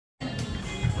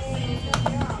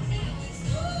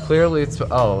Clearly it's...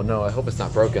 Oh, no, I hope it's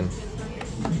not broken.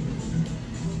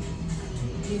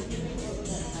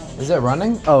 Is it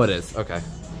running? Oh, it is. Okay.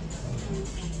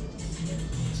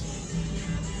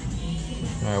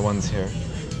 Alright, one's here.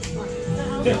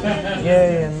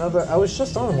 Yay, another... I was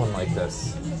just on one like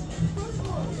this.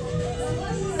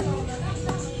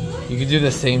 You could do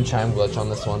the same chime glitch on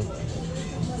this one.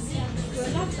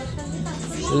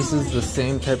 This is the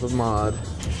same type of mod.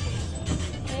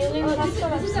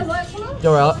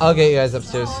 Don't worry, I'll get you guys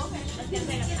upstairs.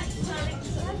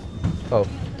 Oh.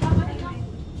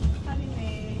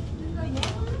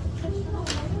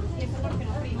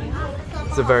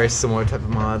 It's a very similar type of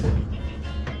mod. There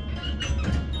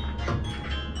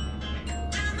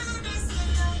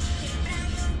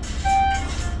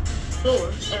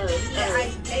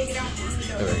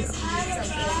we go.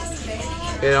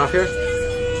 Get it off here?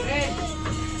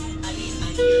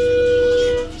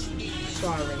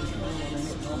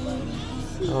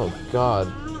 Oh God.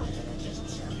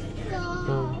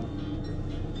 No.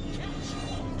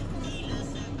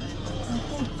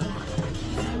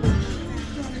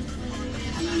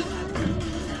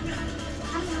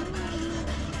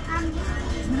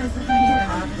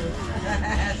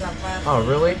 Oh,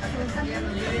 really?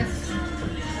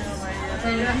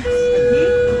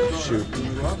 Shoot.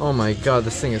 Oh my God,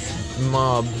 this thing is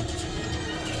mobbed.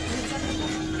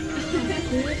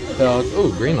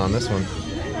 Oh, green on this one.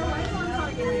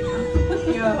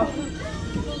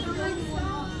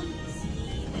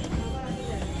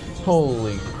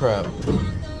 Holy crap.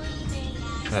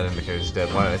 That indicator's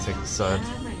dead. Why did I take the side?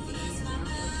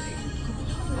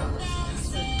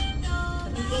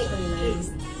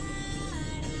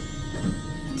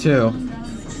 Two.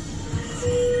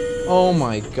 Oh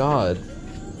my God.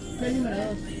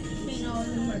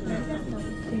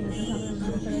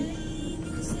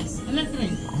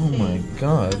 Oh my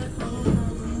God.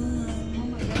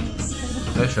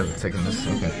 I should have taken this.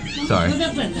 Okay. Sorry.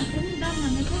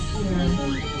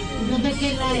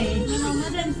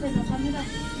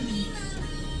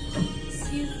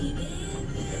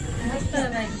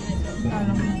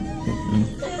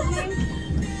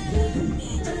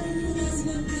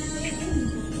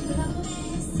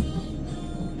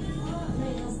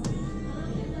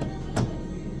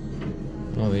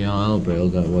 Oh, the aisle braille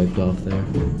got wiped off there.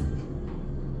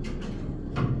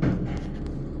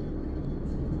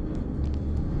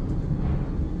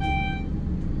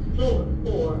 Floor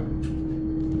 4.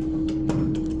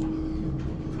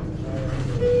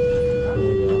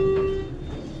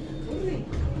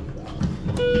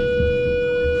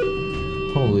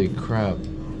 Holy crap.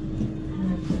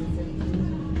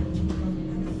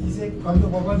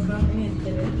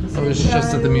 I was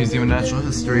just at the Museum of Natural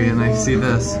History and I see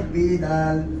this.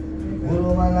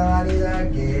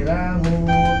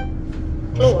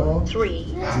 Floor 3.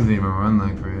 This doesn't even run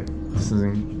that great. This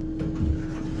isn't.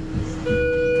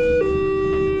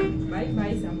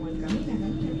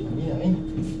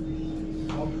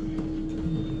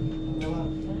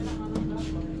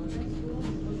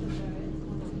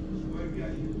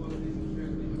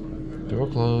 Door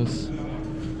closed.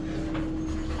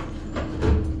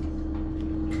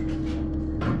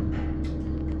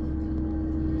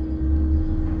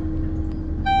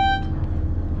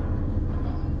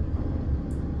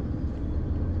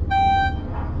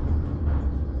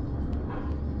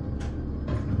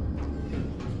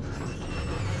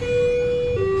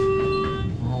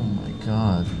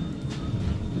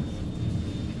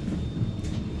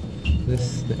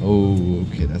 Oh,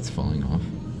 okay, that's falling off.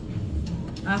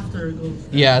 After it goes.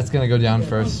 Yeah, it's gonna go down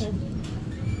first. Okay.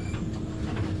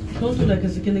 Don't do that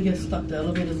because it's gonna get stuck. The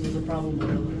elevators is a problem with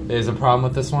it. There's a problem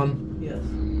with this one? Yes.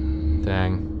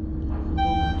 Dang.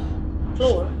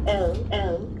 Floor L.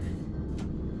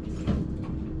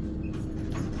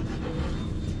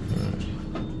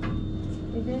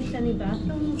 Is there any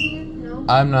bathroom here? No?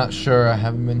 I'm not sure. I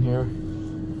haven't been here.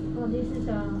 Oh, this is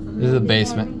a... This is a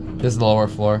basement. This is the lower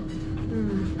floor.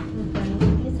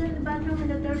 Okay. Is there a bathroom in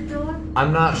the third floor?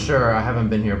 I'm not sure. I haven't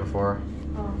been here before.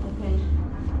 Oh, okay.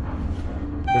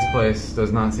 This place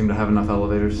does not seem to have enough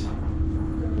elevators.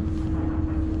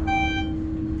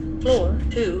 Floor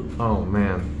 2. Oh,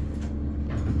 man.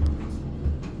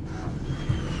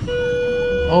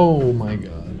 Oh, my God.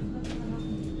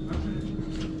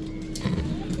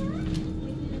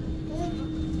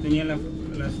 Tiene la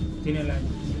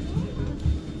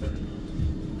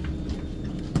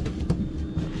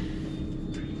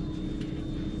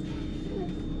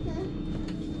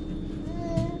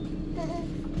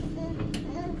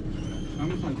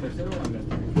Vamos al tercero o al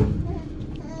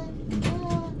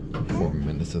 4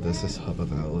 minutes of this. Let's hop up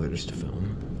the elevators to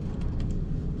film.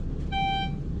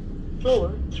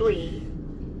 Floor 3.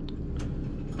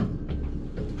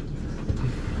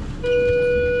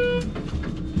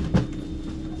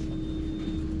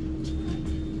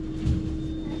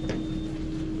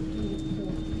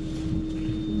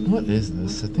 What is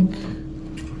this? I think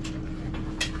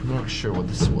I'm not sure what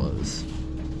this was.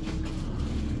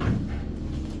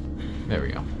 There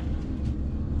we go.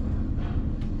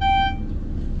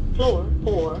 Floor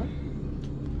 4.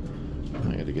 I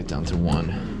gotta get down to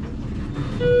 1.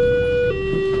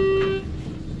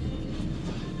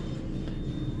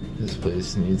 This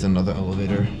place needs another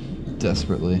elevator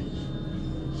desperately.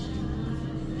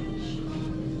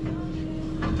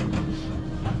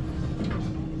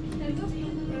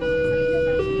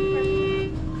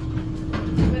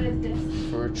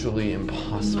 Virtually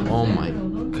impossible. Oh my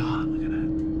god, look at that.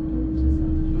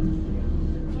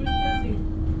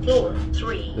 Floor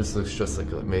 3. This looks just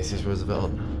like Macy's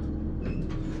Roosevelt.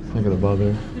 Not gonna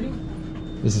bother.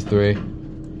 This is 3.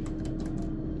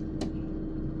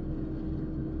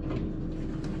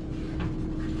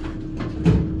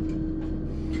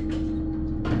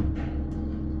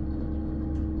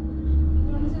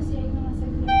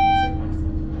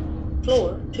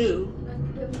 Floor 2.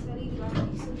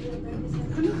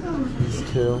 This is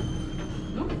 2.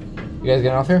 You guys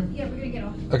getting off here? Yeah, we're gonna get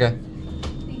off. Okay.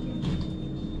 Thank you.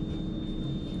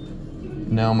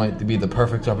 Now might be the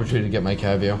perfect opportunity to get my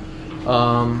cavio.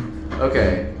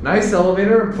 Okay. Nice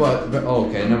elevator, but oh,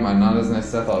 okay, never mind. Not as nice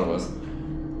as I thought it was.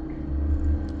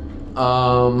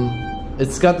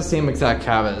 It's got the same exact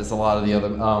cabin as a lot of the other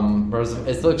Roosevelt.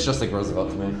 It looks just like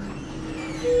Roosevelt to me.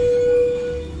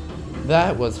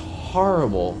 That was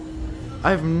horrible.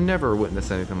 I've never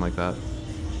witnessed anything like that.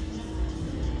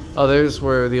 Oh, there's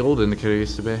where the old indicator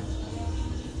used to be.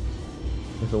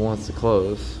 If it wants to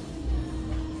close.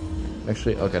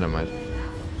 Actually, okay, never mind.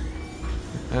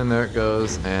 And there it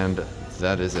goes, and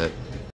that is it.